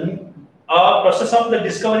process of the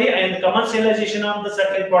discovery and commercialization of the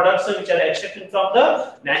certain products which are extracted from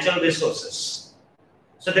the natural resources.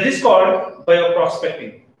 So that is called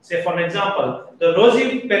bioprospecting. Say for an example, the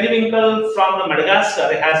rosy periwinkle from the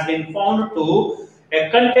Madagascar has been found to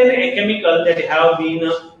contain a chemical that have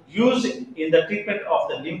been used in the treatment of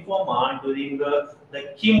the lymphoma during the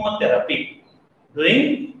chemotherapy.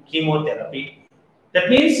 During chemotherapy, that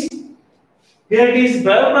means here it is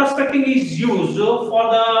bioprospecting is used for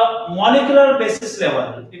the molecular basis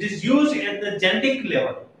level. It is used at the genetic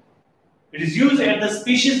level. It is used at the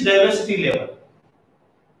species diversity level.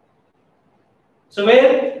 So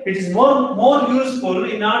where it is more useful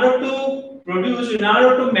in order to produce, in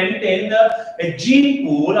order to maintain a gene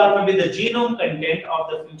pool or maybe the genome content of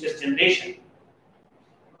the future generation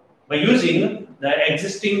by using the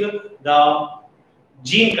existing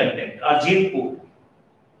gene content or gene pool.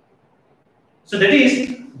 So that is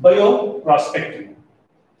bioprospecting.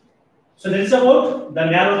 So that is about the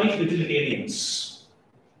narrowly utilitarians.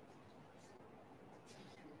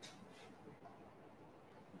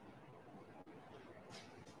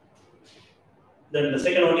 Then the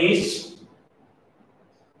second one is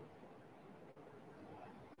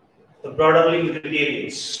the broaderly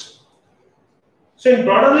utilitarians. So in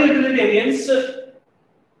broaderly utilitarians,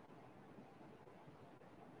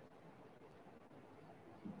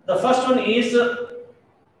 the first one is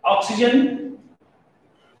oxygen,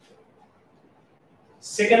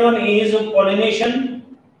 second one is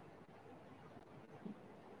pollination,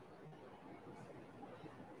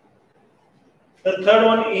 the third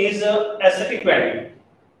one is aesthetic value.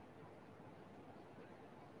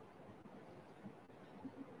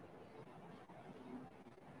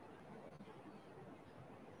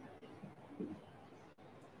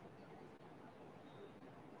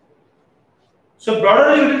 So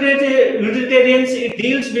broader utilitarians, it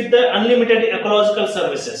deals with the unlimited ecological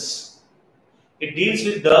services. It deals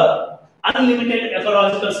with the unlimited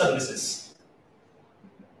ecological services.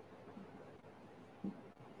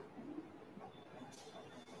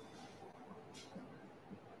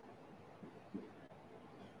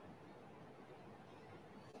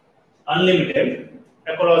 Unlimited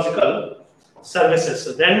ecological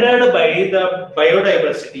services rendered by the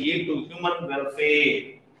biodiversity to human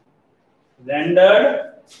welfare.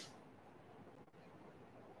 Rendered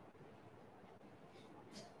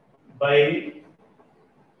by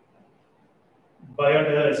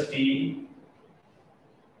biodiversity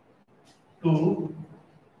to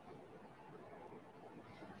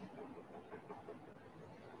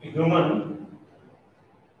human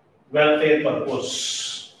welfare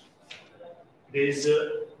purpose. It is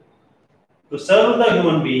to serve the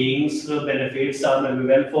human beings benefits or maybe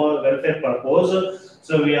welfare purpose.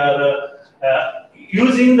 So we are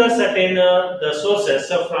using the certain the sources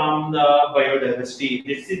from the biodiversity.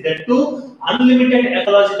 This is that to unlimited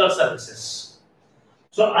ecological services.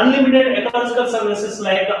 So unlimited ecological services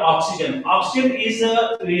like oxygen. Oxygen is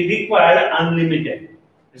required unlimited.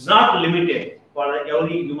 It's not limited for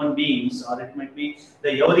every human beings, or it might be the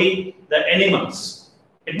animals.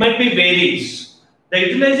 It might be varies. The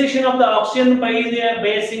utilization of the oxygen by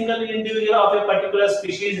a single individual of a particular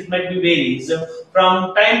species, it might be varies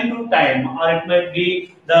from time to time, or it might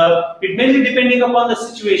be it mainly depending upon the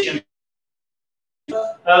situation,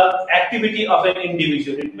 activity of an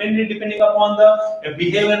individual. It mainly depending upon the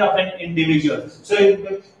behavior of an individual. So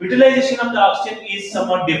utilization of the oxygen is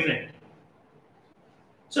somewhat different.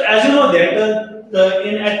 So as you know that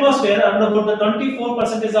in atmosphere around about the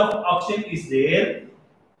 24% of oxygen is there.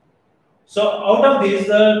 So out of this,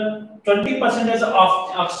 the 20% of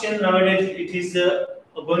oxygen nowadays it is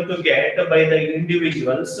going to get by the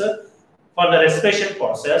individuals for the respiration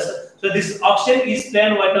process. So this oxygen is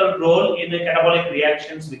playing a vital role in the catabolic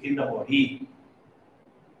reactions within the body.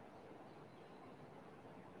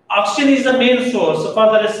 Oxygen is the main source for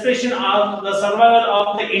the respiration of the survival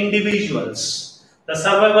of the individuals. The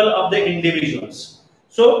survival of the individuals.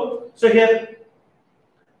 So here,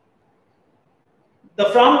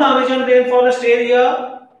 from the Amazon rainforest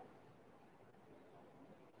area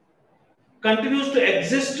continues to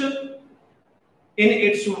exist in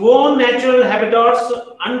its own natural habitats,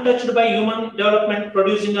 untouched by human development,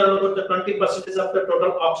 producing around the 20% of the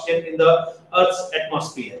total oxygen in the Earth's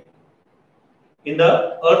atmosphere. In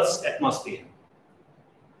the Earth's atmosphere.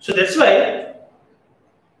 So that's why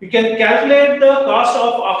you can calculate the cost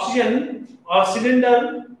of oxygen or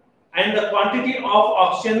cylinder and the quantity of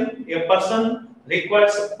oxygen a person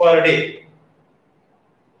requires per day.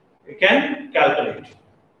 You can calculate.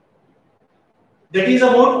 That is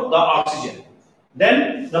about the oxygen.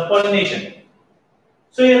 Then the pollination.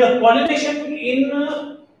 So here the pollination in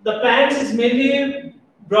the plants is mainly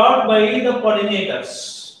brought by the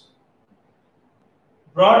pollinators.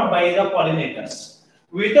 Brought by the pollinators.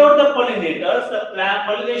 Without the pollinators, the plant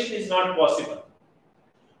pollination is not possible.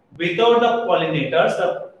 Without the pollinators,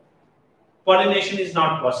 the pollination is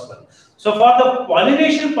not possible. So for the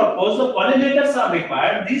pollination purpose, the pollinators are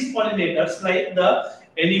required. These pollinators like the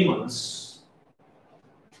animals.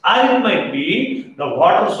 Or it might be the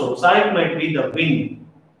water source, or it might be the wind.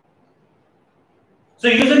 So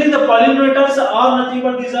usually the pollinators are nothing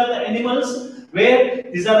but these are the animals where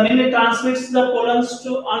these are mainly transmits the pollens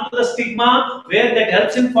to onto the stigma, where that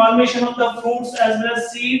helps in formation of the fruits as well as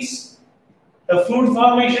seeds. The fruit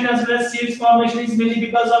formation as well as seeds formation is mainly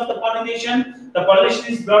because of the pollination. The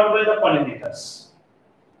pollination is brought by the pollinators.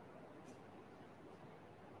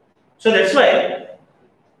 So that's why.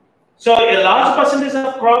 So a large percentage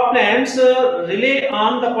of crop plants rely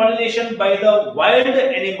on the pollination by the wild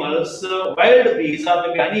animals, wild bees or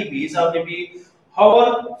maybe honey bees or maybe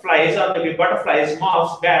hoverflies or maybe butterflies,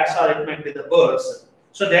 moths, bats, or it might be the birds.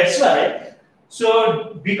 So that's why.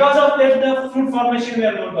 So because of that, the fruit formation we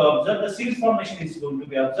are going to observe, the seed formation is going to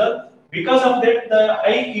be observed. Because of that, the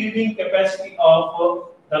high yielding capacity of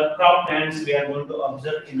the crop plants we are going to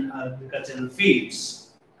observe in agricultural fields.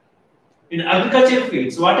 In agricultural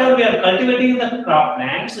fields, whatever we are cultivating in the crop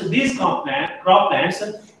plants, these crop plants,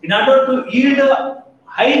 in order to yield a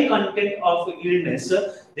high content of yieldness,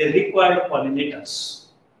 they require pollinators.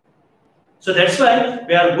 So that's why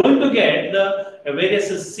we are going to get the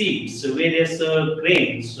various seeds, various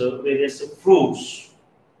grains, various fruits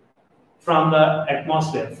from the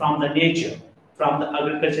atmosphere, from the nature, from the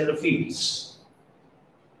agricultural fields.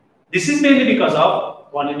 This is mainly because of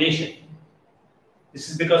pollination. This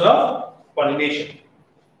is because of pollination.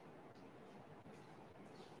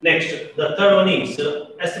 Next, the third one is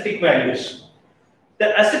aesthetic values.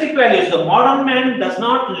 The aesthetic values, the modern man does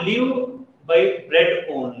not live by bread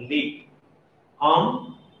only.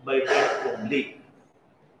 By bread only.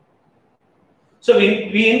 So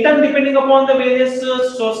we intend depending upon the various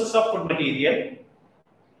sources of food material.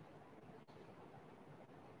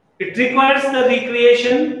 It requires the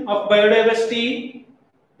recreation of biodiversity.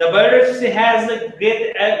 The biodiversity has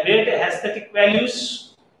great aesthetic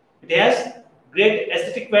values. It has great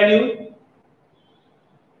aesthetic value.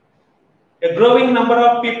 A growing number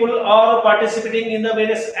of people are participating in the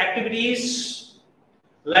various activities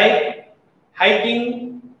like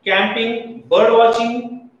hiking, camping, bird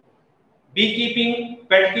watching, beekeeping,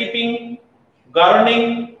 pet keeping,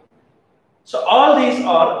 gardening. So all these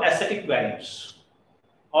are aesthetic values.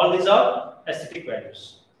 All these are aesthetic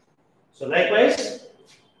values. So likewise,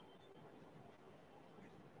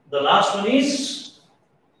 the last one is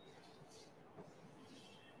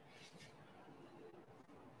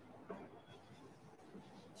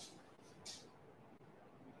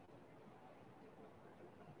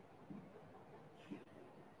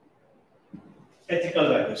ethical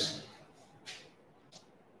values.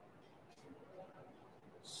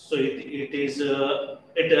 So it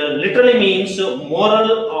literally means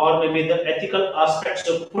moral or maybe the ethical aspects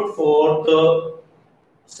to put forth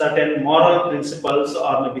certain moral principles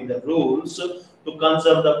or maybe the rules to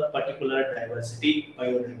conserve the particular diversity,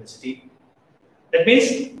 biodiversity. That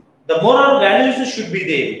means the moral values should be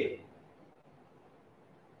there.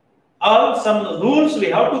 Or some rules we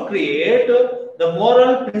have to create, the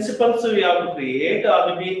moral principles we have to create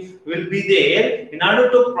or maybe will be there in order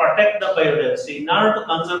to protect the biodiversity, in order to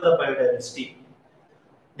conserve the biodiversity.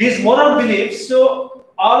 These moral beliefs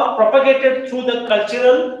are propagated through the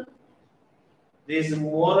cultural. These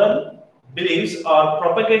moral beliefs are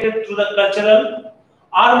propagated through the cultural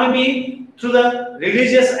or maybe through the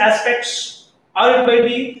religious aspects or by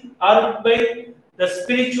the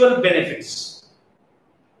spiritual benefits.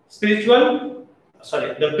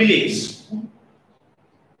 The beliefs.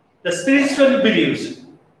 The spiritual beliefs.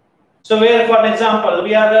 So where for example,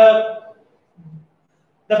 we are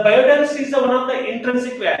the biodiversity is one of the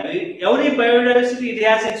intrinsic value. Every biodiversity it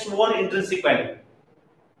has its own intrinsic value.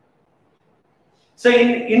 So in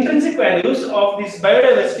intrinsic values of this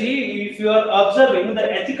biodiversity, if you are observing, the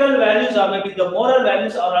ethical values or maybe the moral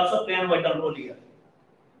values are also play a vital role here.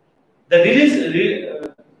 The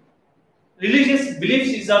religious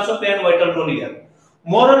beliefs is also play a vital role here.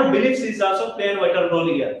 Moral beliefs is also play a vital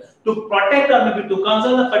role here to protect or maybe to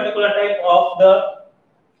conserve the particular type of the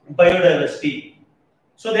biodiversity,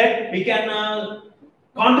 so that we can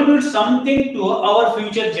contribute something to our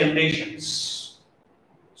future generations.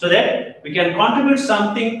 So that we can contribute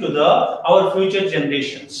something to our future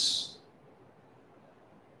generations.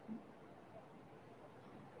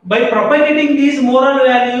 By propagating these moral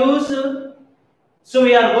values, so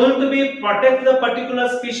we are going to be protect the particular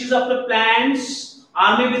species of the plants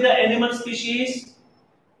or maybe the animal species,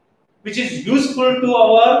 which is useful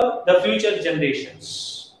to the future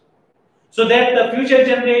generations, so that the future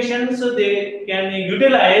generations they can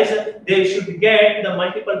utilize, they should get the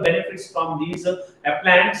multiple benefits from these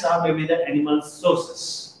plants or maybe the animal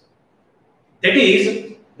sources. That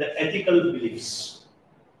is the ethical beliefs.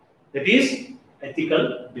 That is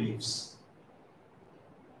ethical beliefs.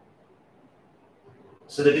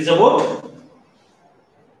 So that is about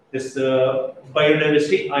this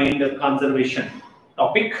biodiversity and conservation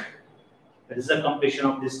topic. That is the completion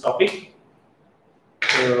of this topic.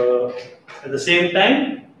 At the same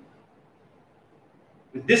time,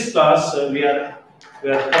 with this class, we are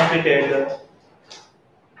completed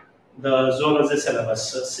the zoology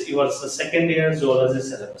syllabus. It was the second year zoology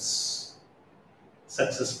syllabus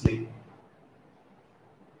successfully.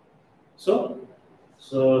 So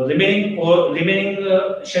remaining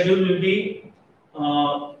schedule will be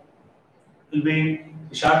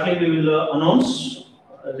shortly. We will announce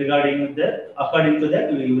regarding that. According to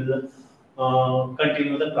that, we will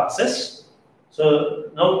continue the process. So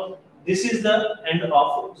now this is the end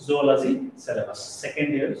of zoology syllabus.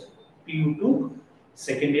 Second year PU2,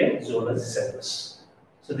 second year zoology syllabus.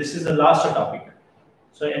 So this is the last topic.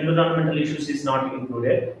 So environmental issues is not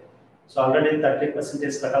included. So already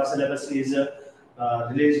 30% cutoff syllabus is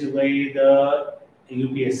released by the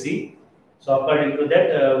UPSC. So according to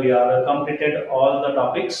that, we are completed all the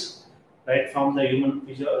topics, right, from the human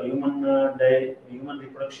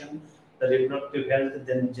reproduction, the reproductive health,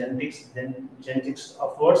 then genetics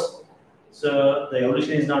upwards. So the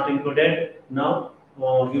evolution is not included. Now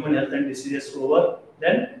human health and diseases over.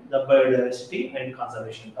 Then the biodiversity and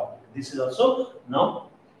conservation topic. This is also now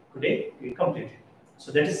today we completed.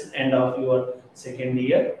 So that is end of your second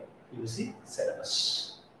year UC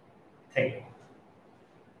syllabus. Thank you.